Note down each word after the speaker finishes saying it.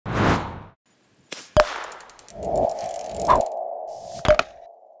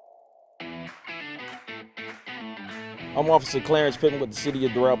I'm Officer Clarence Pittman with the City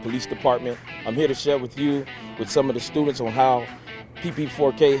of Doral Police Department. I'm here to share with you with some of the students on how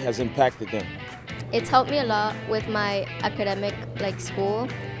PP4K has impacted them. It's helped me a lot with my academic school.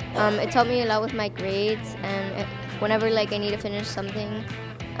 It's helped me a lot with my grades, and whenever I need to finish something,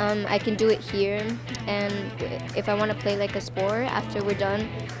 I can do it here. And if I want to play a sport after we're done,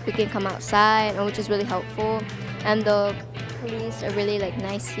 we can come outside, which is really helpful. And the police are really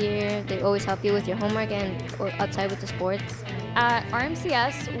nice here. They always help you with your homework or outside with the sports. At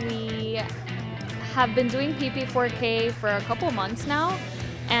RMCS, we have been doing PP4K for a couple months now,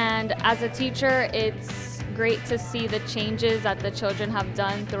 and as a teacher, it's great to see the changes that the children have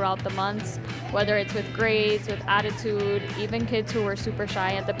done throughout the months, whether it's with grades, with attitude. Even kids who were super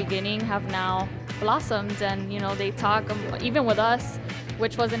shy at the beginning have now blossomed, and they talk even with us,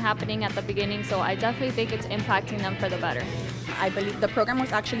 which wasn't happening at the beginning. So I definitely think it's impacting them for the better. I believe the program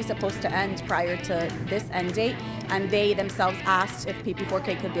was actually supposed to end prior to this end date, and they themselves asked if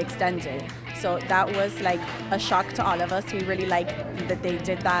PP4K could be extended. So that was a shock to all of us. We really liked that they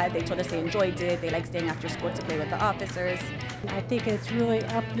did that. They told us they enjoyed it. They like staying after school to play with the officers. I think it's really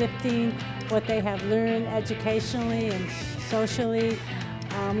uplifting what they have learned educationally and socially.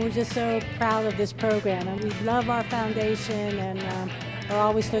 We're just so proud of this program, and we love our foundation, and we're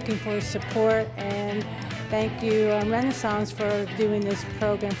always looking for support. And thank you, Renaissance, for doing this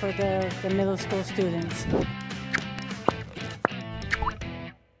program for the middle school students.